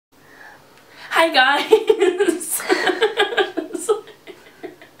Hi guys!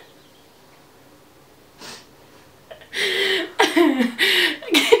 Can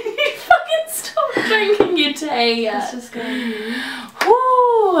you fucking stop drinking your tea? It's just going.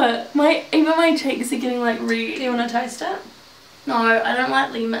 Woo! Even my cheeks are getting like red. Do you want to taste it? No, I don't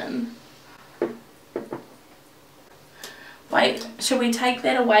like lemon. Wait, should we take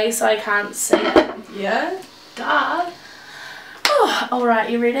that away so I can't see it? Yeah. Duh. Oh, alright,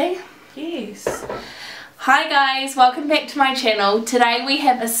 you ready? Yes. Hi guys, welcome back to my channel. Today we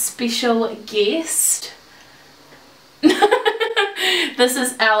have a special guest. This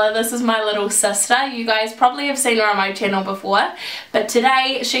is Ella, this is my little sister. You guys probably have seen her on my channel before, but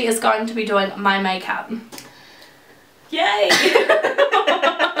today she is going to be doing my makeup. Yay!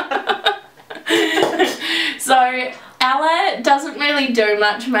 So Ella doesn't really do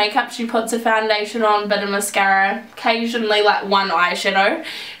much makeup. She puts a foundation on, bit of mascara, occasionally like one eyeshadow.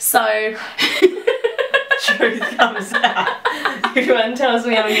 So Truth comes out. Everyone tells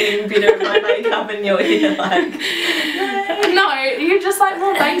me I'm getting better at my makeup and you're here like, no, you just like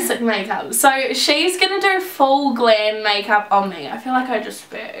more basic makeup. So she's gonna do full glam makeup on me. I feel like I just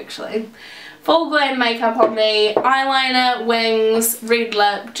spat actually. Full glam makeup on me, eyeliner, wings, red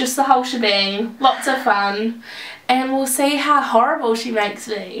lip, just the whole shebang. Lots of fun. And we'll see how horrible she makes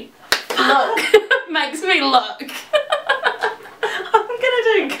me. Look. Makes me look. I'm gonna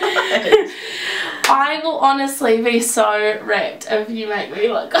do good. I will honestly be so wrapped if you make me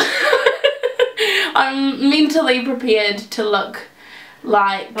look. I'm mentally prepared to look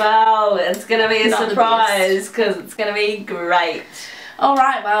like... Well, it's gonna be a not surprise because it's gonna be great.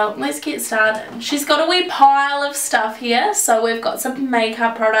 Alright, well, let's get started. She's got a wee pile of stuff here. So we've got some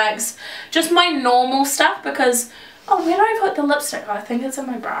makeup products. Just my normal stuff because... Oh, where do I put the lipstick? Oh, I think it's in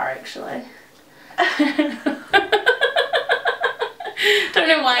my bra actually. Don't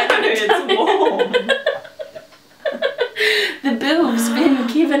know why I put it. It's warm. The boobs been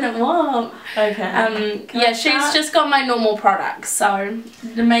keeping it warm. Okay. Yeah, she's just got my normal products, so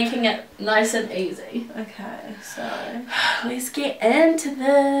they're making it nice and easy. Okay, so Let's get into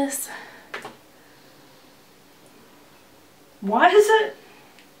this. why is it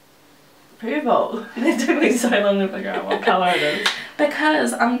purple? It took me so long to figure out what colour it is.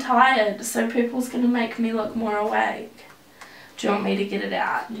 Because I'm tired, so people's gonna make me look more awake. Do you want me to get it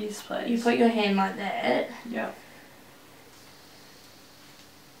out? Yes, please. You put your hand like that. Yep.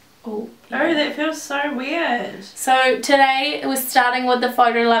 Oh, Oh, that feels so weird. So today we're starting with the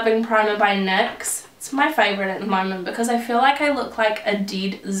Photo Loving Primer by NYX. It's my favourite at the moment because I feel like I look like a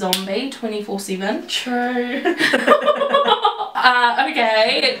dead zombie 24/7. True.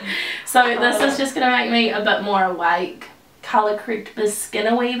 Okay. So this is just going to make me a bit more awake. Colour correct my skin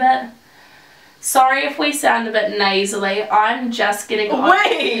a wee bit. Sorry if we sound a bit nasally. I'm just getting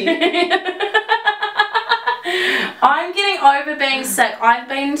Wait! I'm getting over being sick. I've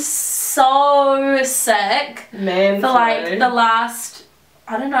been so sick Man for like flu. the last,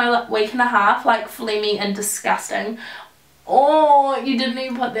 I don't know, like week and a half, like phlegmy and disgusting. Oh, you didn't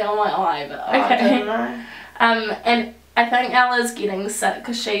even put that on my eye, but I okay. don't know. And I think Ella's getting sick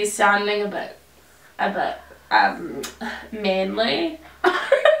because she's sounding a bit manly.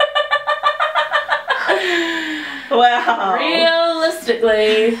 Wow.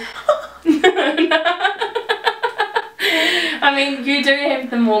 Realistically. I mean, you do have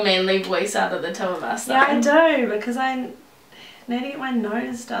the more manly voice out of the two of us, though. Yeah, I do, because I need to get my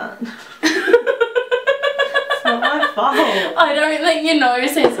nose done. It's not my fault. I don't think your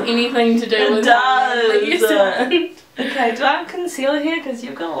nose has anything to do with how manly you sound. Okay, do I have concealer here? Because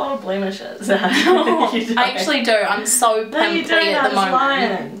you've got a lot of blemishes. No, I actually do. I'm so No, you pimply don't. at the moment.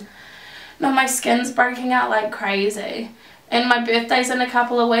 Lying. No, my skin's breaking out like crazy. And my birthday's in a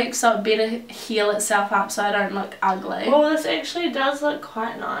couple of weeks, so it better heal itself up so I don't look ugly. Well, this actually does look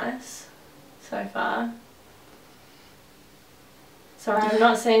quite nice so far. Sorry, I'm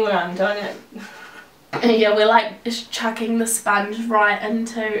not seeing where I'm doing it. Yeah, we're like just chucking the sponge right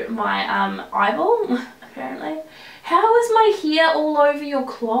into my eyeball, apparently. How is my hair all over your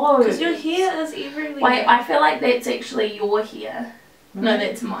clothes? Because your hair is everywhere. Wait, I feel like that's actually your hair. Really? No,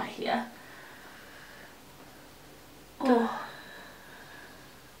 that's my hair. Oh.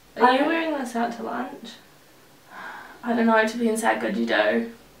 Are you wearing this out to lunch? I don't know, it depends how good you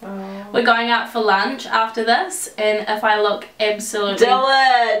do. Oh. We're going out for lunch after this, and if I look absolutely... Do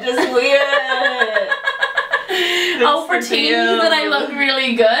it! Just wear it! I'll pretend that I look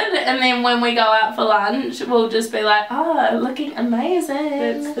really good, and then when we go out for lunch, we'll just be like, oh, looking amazing.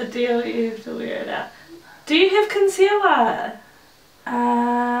 That's the deal, you have to wear it out. Do you have concealer?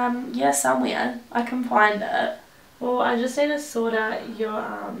 Yeah, somewhere. I can find it. Well, I just need to sort out your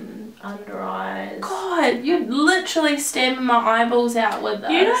under eyes. God, you're literally stabbing my eyeballs out with this.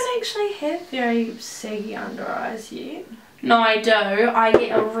 You don't actually have very saggy under eyes yet. No, I do. I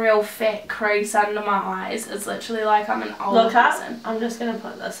get a real fat crease under my eyes. It's literally like I'm an old person. I'm just going to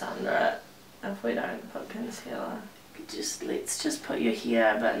put this under it if we don't put concealer. Let's just put your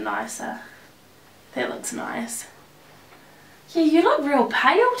hair a bit nicer. That looks nice. Yeah, you look real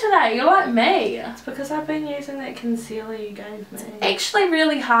pale today. You're like me. It's because I've been using that concealer you gave me. It's actually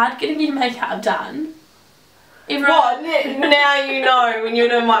really hard getting your makeup done. What? Now you know when you're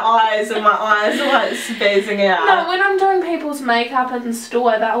doing my eyes and my eyes are like spazzing out. No, when I'm doing people's makeup in the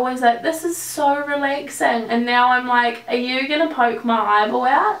store, they're always like, this is so relaxing. And now I'm like, are you going to poke my eyeball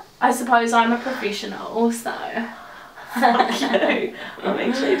out? I suppose I'm a professional, so. Fuck you. I'm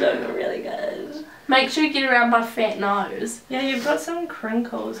actually doing it really good. Make sure you get around my fat nose. Yeah, you've got some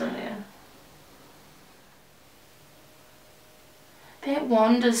crinkles in there. That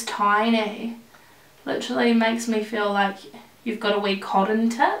wand is tiny. Literally makes me feel like you've got a wee cotton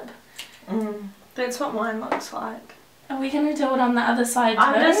tip. That's what mine looks like. Are we going to do it on the other side too?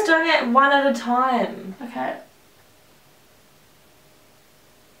 I'm just doing it one at a time. Okay.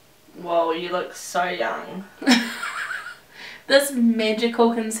 Whoa, you look so young. This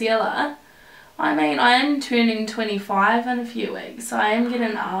magical concealer. I mean, I am turning 25 in a few weeks, so I am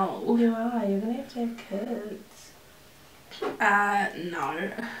getting old. You are. You're going to have kids. No.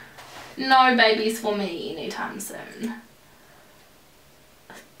 No babies for me anytime soon.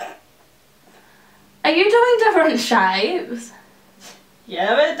 Are you doing different shapes?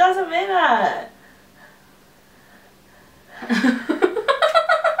 Yeah, but it doesn't matter.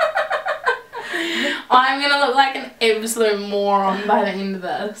 I'm going to look like an absolute moron by the end of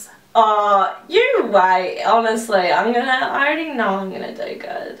this. Oh, you wait. Honestly, I already know I'm gonna do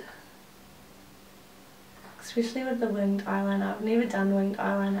good. Especially with the winged eyeliner. I've never done winged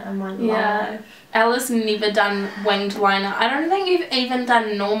eyeliner in my life. Ella's never done winged liner. I don't think you've even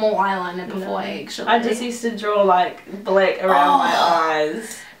done normal eyeliner before, actually. I just used to draw like black around my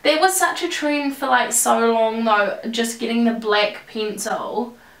eyes. There was such a trend for like so long though, just getting the black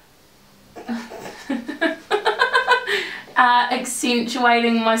pencil.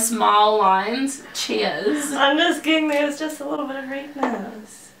 Accentuating my smile lines. Cheers. I'm just kidding, there's just a little bit of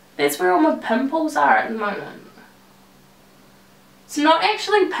redness. That's where all my pimples are at the moment. It's not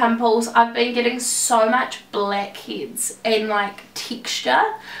actually pimples. I've been getting so much blackheads and like texture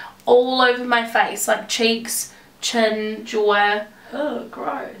all over my face, like cheeks, chin, jaw. Oh,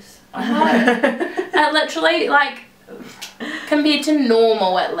 gross. I know. Literally, like, compared to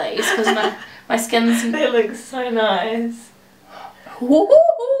normal at least, because my skin's... They look so nice.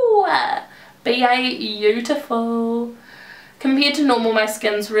 Woohoo! Beautiful. Compared to normal, my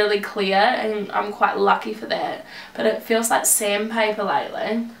skin's really clear, and I'm quite lucky for that. But it feels like sandpaper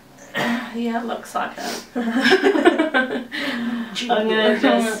lately. Yeah, it looks like it. I'm gonna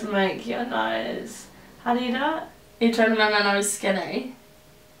just make your nose. How do you do it? You're trying to make my nose skinny.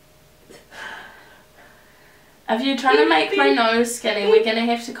 If you're trying to make my nose skinny, we're gonna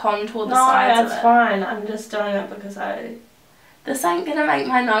have to contour the sides of it. No, that's fine. I'm just doing it because This ain't gonna make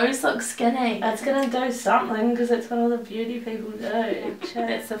my nose look skinny. It's gonna do something because it's what all the beauty people do.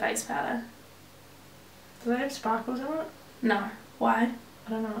 That's the face powder. Do they have sparkles in it? No. Why? I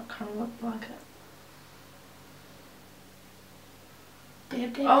don't know, it kind of looked like it.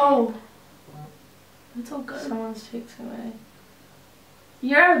 Dab, dab, Oh! It's all good. Someone's texting me.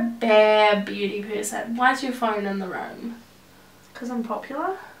 You're a bad beauty person. Why's your phone in the room? Because I'm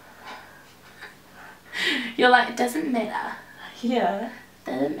popular? You're like, it doesn't matter. Yeah.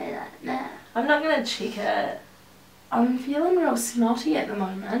 Doesn't matter, nah. I'm not gonna check it. I'm feeling real snotty at the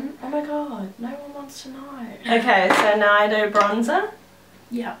moment. Oh my god, no one wants to know. Okay, so now I do bronzer.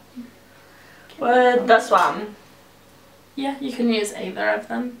 Yeah. With this one. Yeah, you can use either of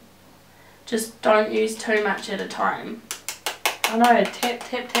them. Just don't use too much at a time. I know, tap,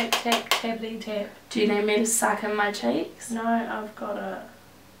 tap, tap, tap, tappity, tap. Do you need me to suck in my cheeks? No, I've got it.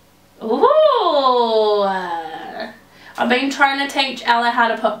 Ooh! I've been trying to teach Ella how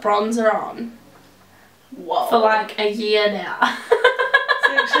to put bronzer on. Whoa. For like a year now. It's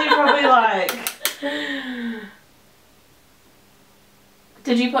actually probably like...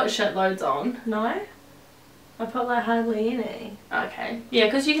 Did you put shitloads on? No. I put like hardly any. Okay. Yeah,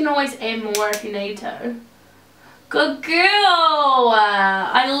 because you can always add more if you need to. Good girl!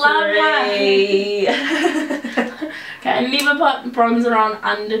 I love her. Okay, I never put bronzer on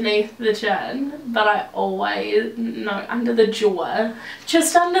underneath the chin, but I always, no, under the jaw.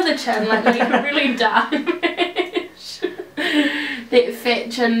 Just under the chin, like make it really dark. That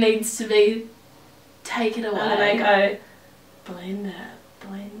fat chin needs to be take it away. And then I go, blend it,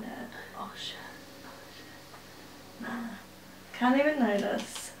 blend it. Oh shit. Nah. Can't even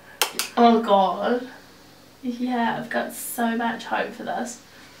notice. Oh god. Yeah, I've got so much hope for this.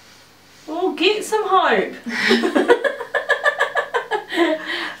 Well, get some hope.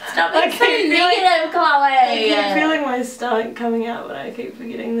 Stop being so negative, Chloe. I keep feeling my stomach coming out, but I keep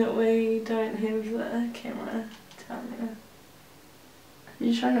forgetting that we don't have the camera down there.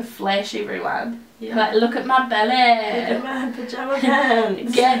 You're trying to flash everyone. Yeah. Like, look at my belly. Look at my pajama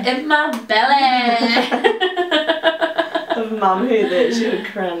pants. Get in my belly. If Mum heard that, she would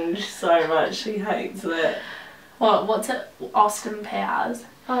cringe so much. She hates it. What's it? Austin Powers.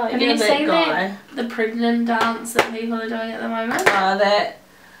 Oh, Have yeah, you that seen guy. the pregnant dance that people are doing at the moment? That.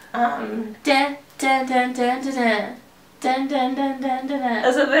 Dun dun dun dun dun dun dun dun dun dun dun.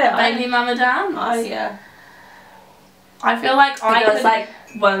 Is it that? Baby mama dance? Oh, yeah. I feel like It goes like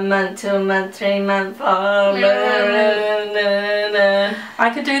 1 month, 2 month, 3 month, 4. I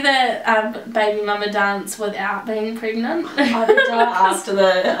could do the baby mama dance without being pregnant. I could do it after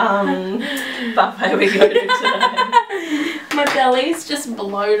the buffet we go to today. My belly's just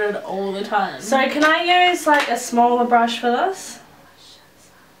bloated all the time. So can I use like a smaller brush for this?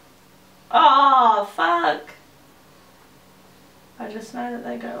 Oh, fuck. I just know that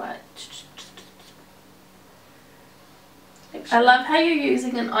they go like... I love how you're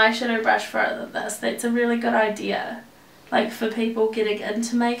using an eyeshadow brush for this. That's a really good idea. Like for people getting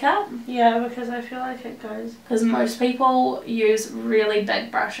into makeup. Yeah, because I feel like it goes... Because most people use really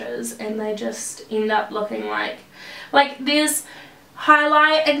big brushes and they just end up looking like there's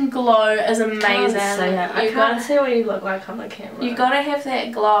highlight and glow is amazing. I can't see what you look like on the camera. You gotta have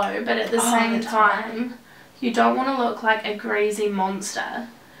that glow, but at the same time, right. you don't want to look like a greasy monster.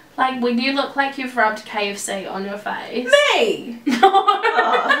 Like when you look like you've rubbed KFC on your face. Me? No.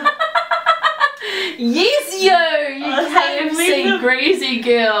 Oh. Yes, you KFC greasy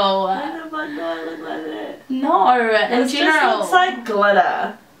girl. Why the fuck do I look like that? No, in It general. just looks like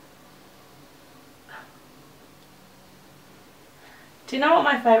glitter. Do you know what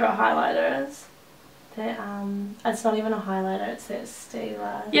my favourite highlighter is? That, it's not even a highlighter, it's that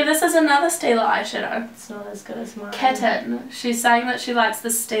Stila. Yeah, this is another Stila eyeshadow. It's not as good as mine. Kitten. She's saying that she likes the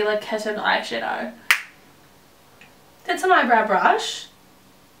Stila Kitten eyeshadow. That's an eyebrow brush.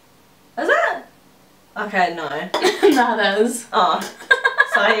 Is it? Okay, no. That is. Oh.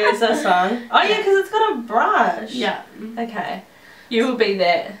 So I use this one. Oh yeah, because it's got a brush. Yeah. Okay. You will be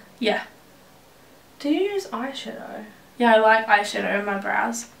that. Yeah. Do you use eyeshadow? Yeah, I like eyeshadow in my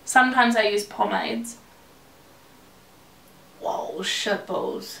brows. Sometimes I use pomades. Whoa,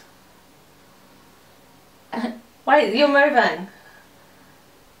 shitballs. Wait, you're moving.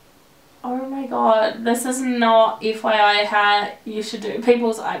 Oh my god, this is not FYI how you should do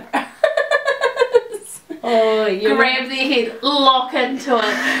people's eyebrows. Oh, you grab their head, lock into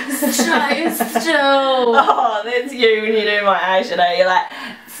it, stay still. Oh, that's you when you do my eyeshadow. You're like,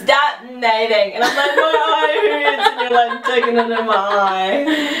 stop kneading. And I'm like, my eye hurts. And you're like digging into my eye.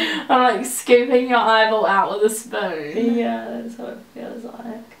 I'm like scooping your eyeball out with a spoon. Yeah, that's what it feels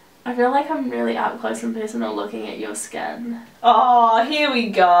like. I feel like I'm really up close and personal looking at your skin. Oh, here we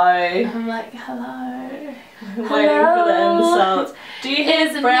go. I'm like, hello. Waiting for the insults. Do you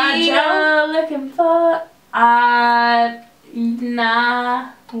have brow gel? Looking for?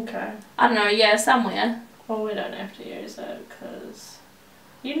 Nah. Okay. I don't know, yeah, somewhere. Well, we don't have to use it because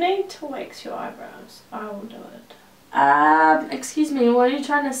you need to wax your eyebrows. I will do it. Excuse me, what are you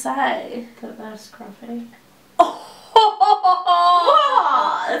trying to say? That they're scruffy. Oh!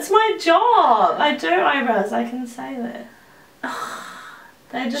 What? It's my job. I do eyebrows. I can say that.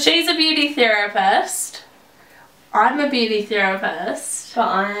 They just. She's a beauty therapist. I'm a beauty therapist.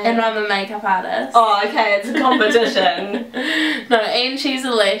 But and I'm a makeup artist. Oh, okay, it's a competition. No, and she's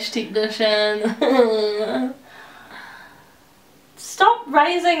a lash technician. Stop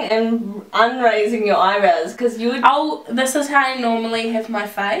raising and unraising your eyebrows because you would. Oh, this is how I normally have my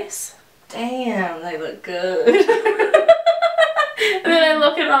face. Damn, they look good. And then I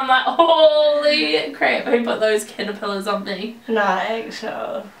look and I'm like, holy crap, who put those caterpillars on me? No,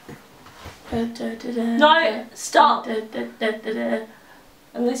 actually. No, No, stop.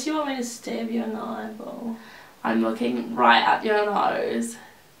 Unless you want me to stab you in the eyeball. I'm looking right up your nose.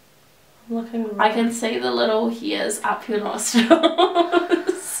 I'm looking right. I can see the little hairs up your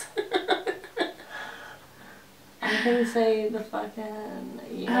nostrils. I can see the fucking...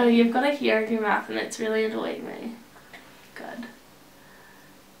 Yeah. Oh, you've got a hair in your mouth and it's really annoying me. Good.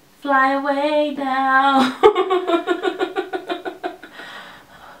 Fly away now.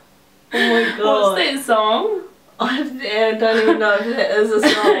 Oh my god. What's that song? I don't even know if that is a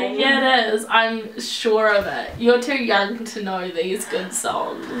song. Yeah, it is. I'm sure of it. You're too young to know these good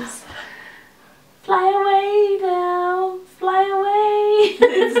songs. Fly away now, fly away.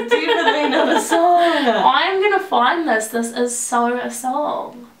 It's definitely not a song. I'm gonna find this. This is so a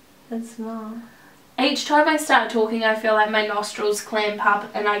song. It's not. Each time I start talking, I feel like my nostrils clamp up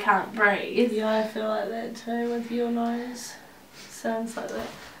and I can't breathe. Yeah, I feel like that too with your nose. Sounds like that.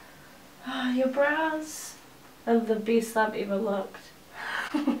 Oh, your brows are the best I've ever looked.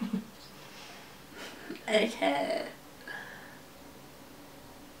 Okay.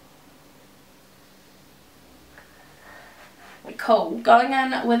 Cool. Going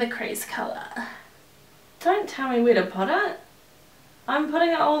in with a crease colour. Don't tell me where to put it. I'm putting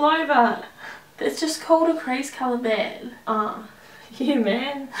it all over. It's just called a crease colour bed. Oh, yeah,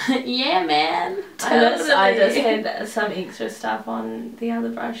 man. Yeah, man. I just had some extra stuff on the other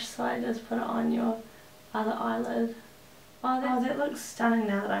brush, so I just put it on your other eyelid. Oh, that looks stunning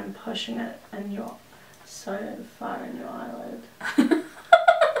now that I'm pushing it in your so far in your eyelid.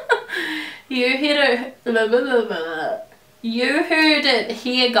 You heard it. You heard it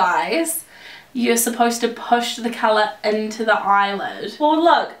here, guys. You're supposed to push the colour into the eyelid. Well,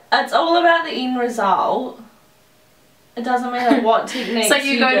 look, it's all about the end result. It doesn't matter what techniques so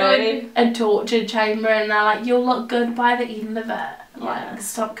you go do. to a torture chamber and they're like, you'll look good by the end of it. Yeah. Like,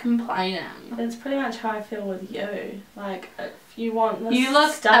 stop complaining. It's pretty much how I feel with you. Like, if you want this You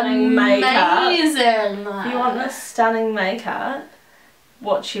look stunning makeup, amazing. if you want this stunning makeup,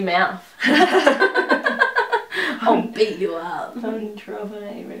 watch your mouth. I'll beat you up. I'm dropping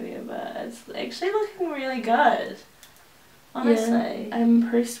it really a bit. It's actually looking really good. Honestly. Yeah, I'm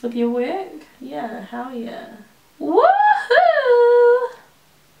impressed with your work. Yeah, hell yeah. Woohoo!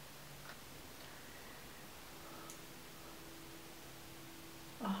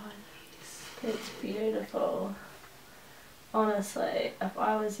 Oh, yes. That's beautiful. Honestly, if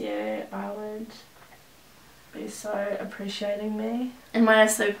I was you, I would be so appreciating me. Am I a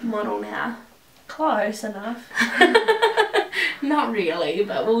supermodel now? Close enough. Not really,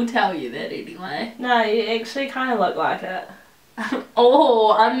 but we'll tell you that anyway. No, you actually kind of look like it.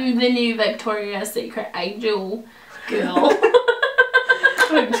 Oh, I'm the new Victoria's Secret Angel girl.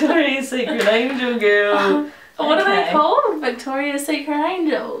 Victoria's Secret Angel girl. What are they called? Victoria's Secret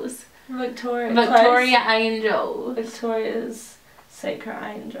Angels? Victoria Angels. Victoria's Secret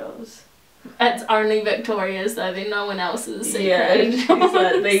Angels. It's only Victoria's though, they're no one else's secret Yeah, she's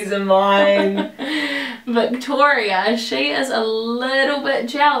like, these are mine. Victoria, she is a little bit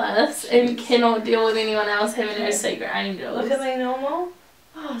jealous and cannot deal with anyone else having her secret angels. Look at me normal.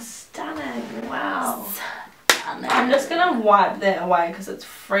 Oh, stunning. Wow. Stunning. I'm just going to wipe that away because it's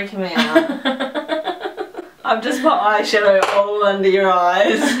freaking me out. I've just put eyeshadow all under your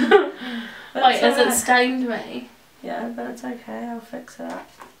eyes. Wait, is it stained me? Yeah, but it's okay. I'll fix it up.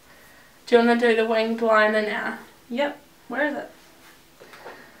 Do you want to do the winged liner now? Yep. Where is it?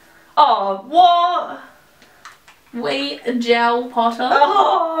 Oh, what? Wheat gel potter.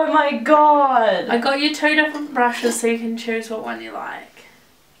 Oh my god. I got you 2 different brushes so you can choose what one you like.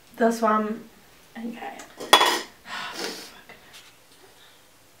 This one. Okay.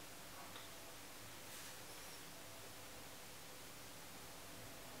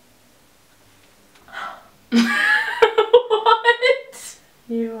 What?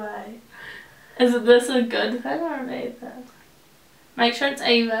 You wait. Is this a good thing or a bad thing? Make sure it's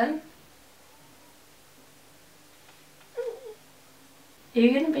even. Are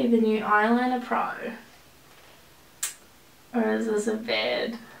you going to be the new eyeliner pro? Or is this a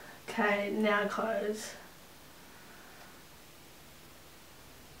bad? Okay, now close.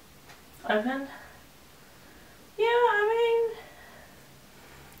 Open? Yeah, I mean...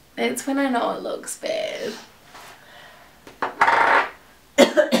 That's when I know it looks bad.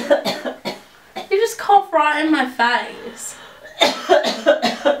 You just cough right in my face.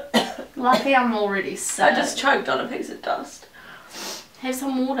 Lucky I'm already sick. I just choked on a piece of dust. Have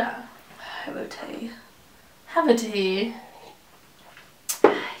some water. Have a tea. Have a tea.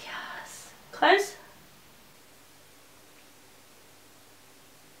 Yes. Close?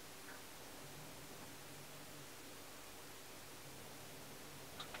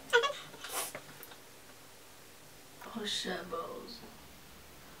 Oh shit balls.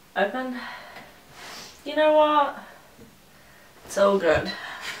 Open. You know what? It's all good.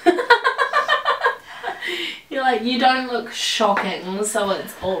 You're like, you don't look shocking, so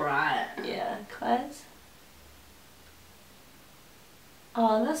it's alright. Yeah, close.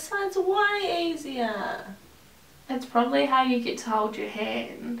 Oh, this side's way easier. It's probably how you get to hold your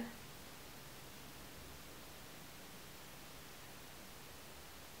hand.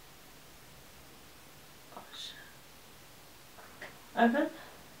 Oh shit. Open.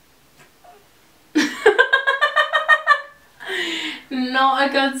 Not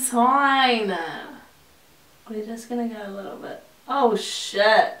a good sign. We're just gonna go a little bit. Oh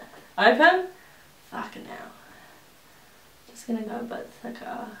shit. Open. Fucking hell. Just gonna go a bit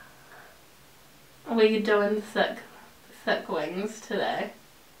thicker. Are you doing thick wings today?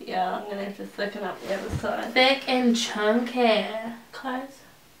 Yeah, I'm gonna have to thicken up the other side. Thick and chunky. Close.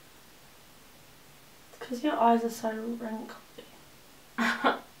 It's because your eyes are so wrinkly.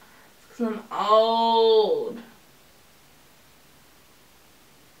 It's because I'm old.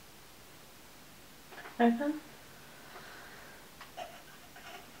 Open.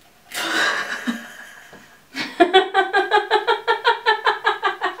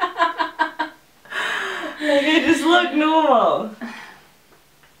 Okay, just look normal.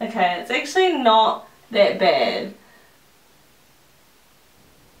 Okay, it's actually not that bad.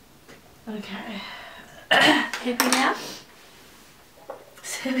 Okay. Happy now?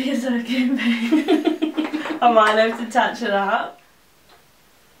 As heavy as I can be. I might have to touch it up.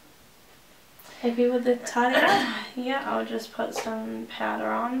 Happy with the tidy up? Yeah, I'll just put some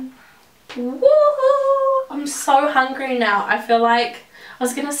powder on. Woohoo! I'm so hungry now. I feel like, I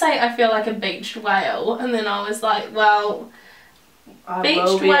was gonna say I feel like a beached whale, and then I was like, well,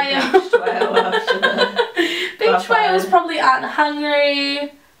 beached whale after the beached whales probably aren't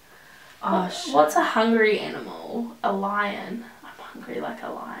hungry. Oh shit. What's a hungry animal? A lion. I'm hungry like a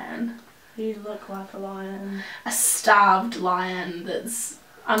lion. You look like a lion. A starved lion that's,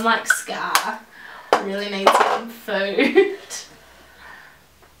 I'm like Scar. I really need some food.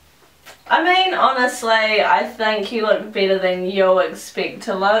 I mean, honestly, I think you look better than you'll expect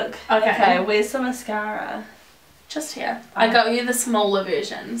to look. Okay, where's the mascara? Just here. I got you the smaller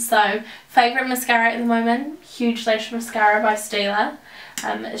version. So, favourite mascara at the moment, Huge Lash Mascara by Stila.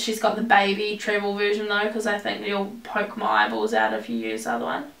 She's got the baby treble version though, because I think you'll poke my eyeballs out if you use the other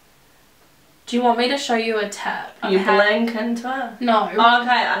one. Do you want me to show you a tip? You blink into it? No. Oh,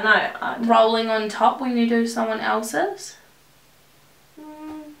 okay, I know. Rolling on top when you do someone else's.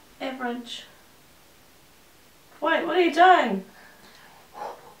 Average. Wait, what are you doing?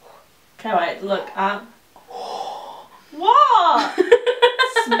 Okay, wait, look up. What?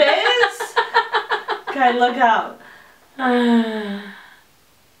 Spaz? Okay, look up. Oh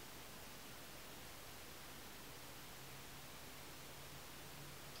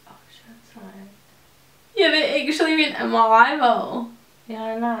shit, sorry. Yeah, they actually went in my eyeball. Yeah,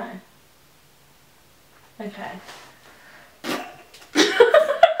 I know. Okay.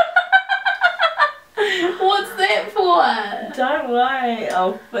 What's that for? Don't worry,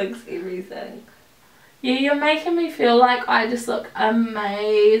 I'll fix everything. Yeah, you're making me feel like I just look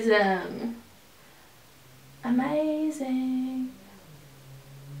amazing. Amazing.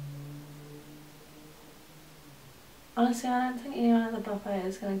 Honestly, I don't think anyone at the buffet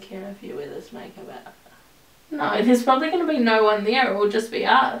is going to care if you wear this makeup out. No, there's probably going to be no one there. It will just be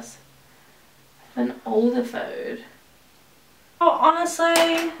us. And all the food. Oh,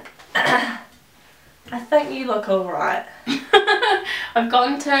 honestly, I think you look alright. I've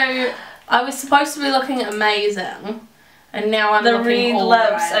gotten to... I was supposed to be looking amazing. And now I'm looking all The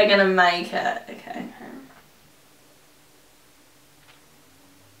red lips right. are going to make it. Okay.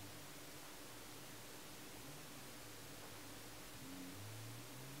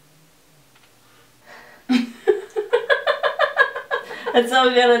 It's all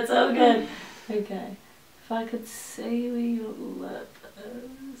good, it's all good. Okay. If I could see where your lip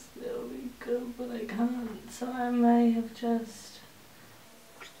is, that would be good, but I can't. So I may have just...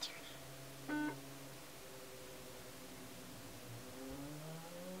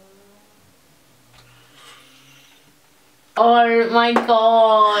 Oh my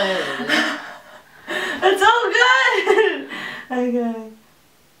god. It's all good! Okay.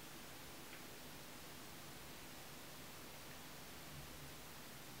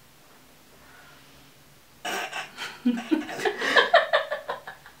 Okay.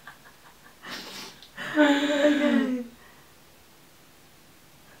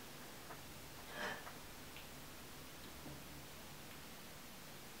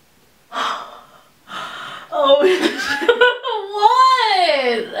 Oh,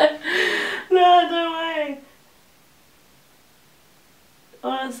 What? no, don't worry.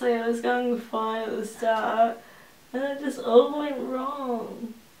 Honestly, I was going fine at the start, and it just all went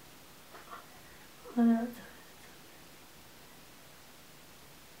wrong.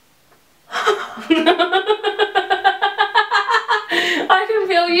 I can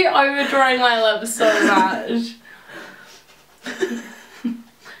feel you overdrawing my lips so much.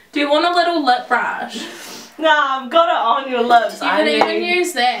 Do you want a little lip brush? Nah, I've got it on your lips. You can even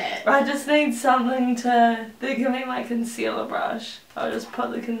use that. I just need something to... Give me my concealer brush. I'll just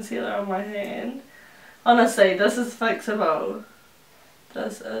put the concealer on my hand. Honestly, this is fixable.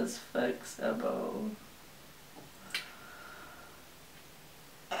 This is fixable.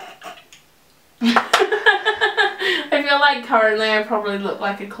 I feel like currently I probably look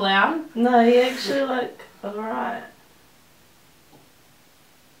like a clown. No, you actually look alright.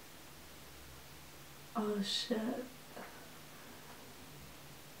 Oh shit.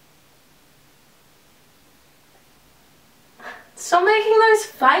 Stop making those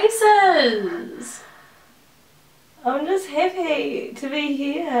faces! I'm just happy to be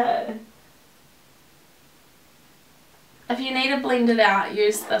here. If you need to blend it out,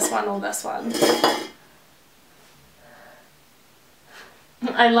 use this one or this one.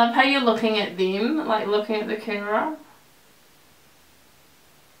 I love how you're looking at them, like looking at the camera.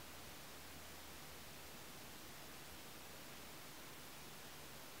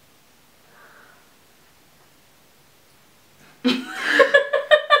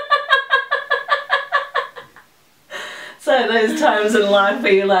 So those times in life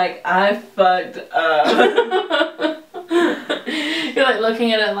where you're like, I fucked up. You're like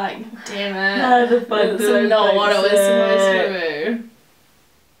looking at it like, damn it. How the fuck This did I is not fix what I was supposed to it? do.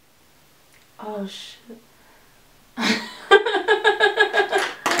 Oh shit.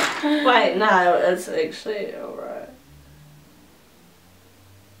 Wait, no, it's actually alright.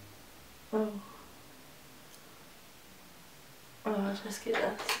 Oh. Oh, I'll just get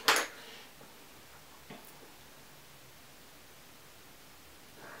this.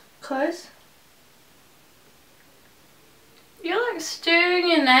 Close? You're like stirring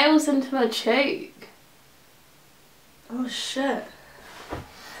your nails into my cheek. Oh shit.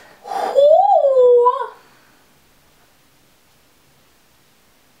 Ooh.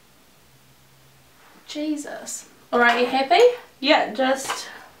 Jesus. Alright, you happy? Yeah, just...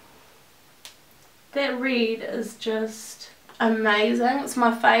 That reed is just... Amazing. It's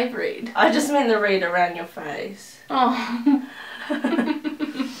my favourite. I just meant the reed around your face. Oh.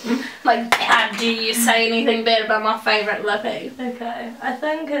 Like, how do you say anything bad about my favourite lippy? Okay, I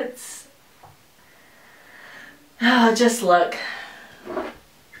think it's... Oh, just look.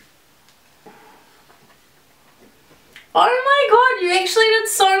 Oh my god, you actually did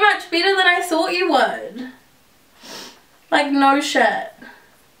so much better than I thought you would. Like, no shit.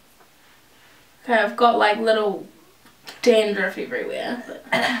 Okay, I've got like little dandruff everywhere.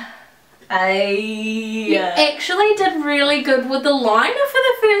 You actually did really good with the liner for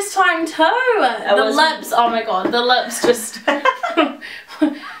the first time too. The lips, oh my god, the lips just...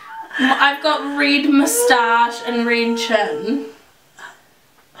 I've got red moustache and red chin.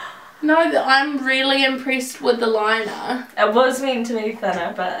 No, I'm really impressed with the liner. It was meant to be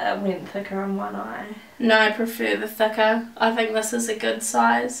thinner, but it went thicker in one eye. No, I prefer the thicker. I think this is a good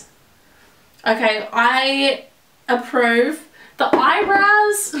size. Okay, I approve. The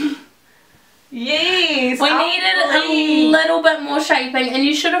eyebrows... Yes! We needed a little bit more shaping, and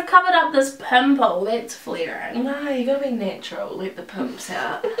you should have covered up this pimple that's flaring. No, you gotta be natural. Let the pimps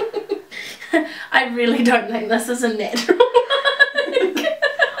out. I really don't think this is a natural look.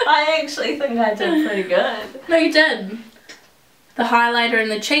 I actually think I did pretty good. No, you did. The highlighter and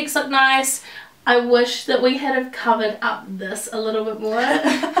the cheeks look nice. I wish that we had have covered up this a little bit more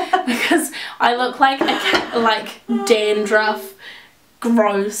because I look like a dandruff,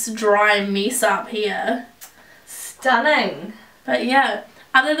 gross, dry mess up here. Stunning. But yeah,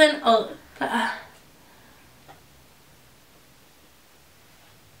 other than yeah,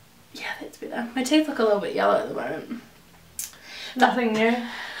 that's better. My teeth look a little bit yellow at the moment. Nothing new.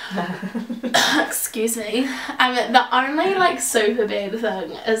 Excuse me. The only like super bad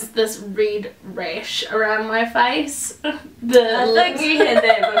thing is this red rash around my face. I think you had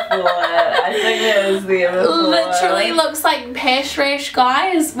that before. I think that was there before. Literally looks like PASH rash,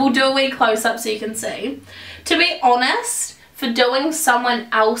 guys. We'll do a wee close up so you can see. To be honest, for doing someone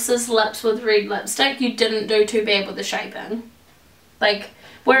else's lips with red lipstick, you didn't do too bad with the shaping. Like,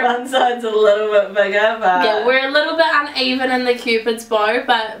 one side's a little bit bigger, but... Yeah, we're a little bit uneven in the cupid's bow,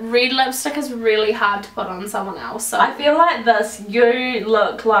 but red lipstick is really hard to put on someone else. So I feel like this, you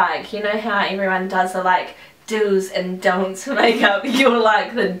look like, you know how everyone does the like do's and don'ts makeup, you're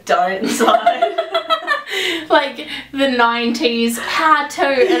like the don't side. Like the 90s how to,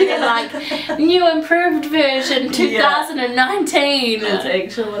 and then like new improved version 2019. That's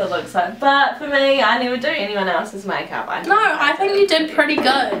actually what it looks like. But for me, I never do anyone else's makeup. I think you did pretty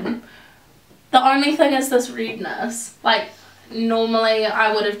good. The only thing is this redness. Like normally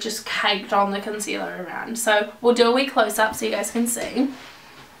I would have just caked on the concealer around. So we'll do a wee close up so you guys can see.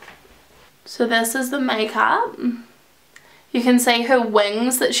 So this is the makeup. You can see her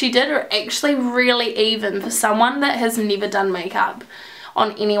wings that she did are actually really even for someone that has never done makeup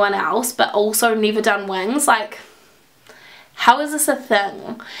on anyone else, but also never done wings. Like, how is this a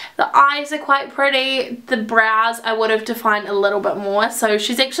thing? The eyes are quite pretty. The brows I would have defined a little bit more. So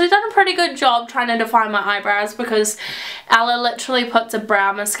she's actually done a pretty good job trying to define my eyebrows, because Ella literally puts a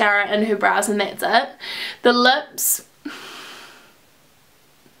brow mascara in her brows and that's it. The lips,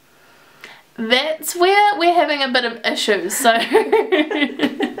 that's where we're having a bit of issues. So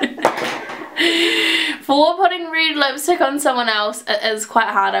for putting red lipstick on someone else, it is quite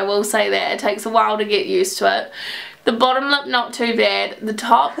hard, I will say that. It takes a while to get used to it. The bottom lip, not too bad. The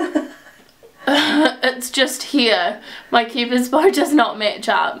top, it's just here. My cupid's bow does not match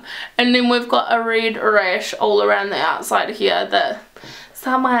up. And then we've got a red rash all around the outside here that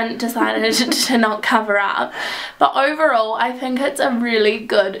someone decided to not cover up. But overall, I think it's a really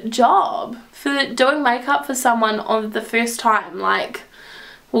good job for doing makeup for someone on the first time. Like,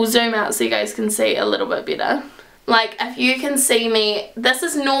 we'll zoom out so you guys can see a little bit better. Like, if you can see me, this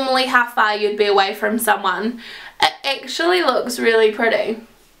is normally how far you'd be away from someone. It actually looks really pretty,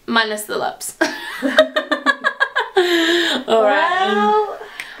 minus the lips.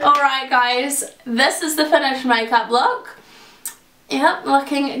 Alright guys, this is the finished makeup look. Yep,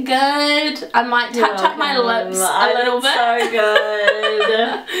 looking good. I might touch up my lips a little bit. So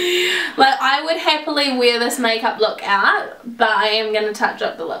good. Like, I would happily wear this makeup look out, but I am going to touch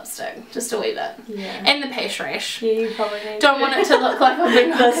up the lipstick just a wee bit. Yeah. And the PASH rash. Yeah, you probably need Don't want it to look like I've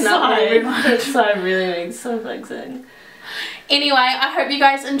been hooking up everyone. The side really needs some fixing. Anyway, I hope you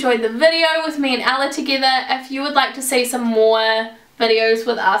guys enjoyed the video with me and Ella together. If you would like to see some more videos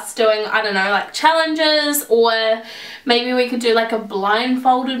with us doing, I don't know, like challenges, or maybe we could do like a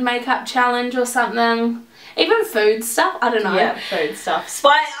blindfolded makeup challenge or something. Even food stuff, I don't know. Yeah, food stuff.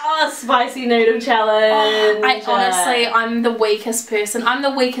 Spicy noodle challenge. I'm the weakest person. I'm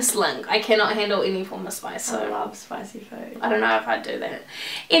the weakest link. I cannot handle any form of spice. So I love spicy food. I don't know if I'd do that.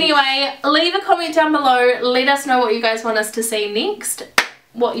 Anyway, leave a comment down below. Let us know what you guys want us to see next.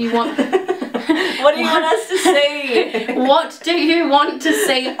 What you want. What do you want us to see? What do you want to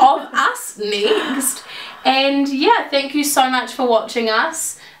see of us next? And yeah, thank you so much for watching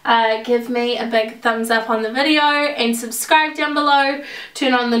us. Give me a big thumbs up on the video and subscribe down below.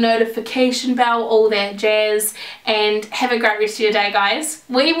 Turn on the notification bell, all that jazz. And have a great rest of your day, guys.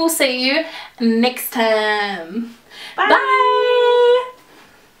 We will see you next time. Bye. Bye.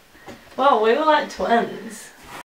 Well, we were like twins.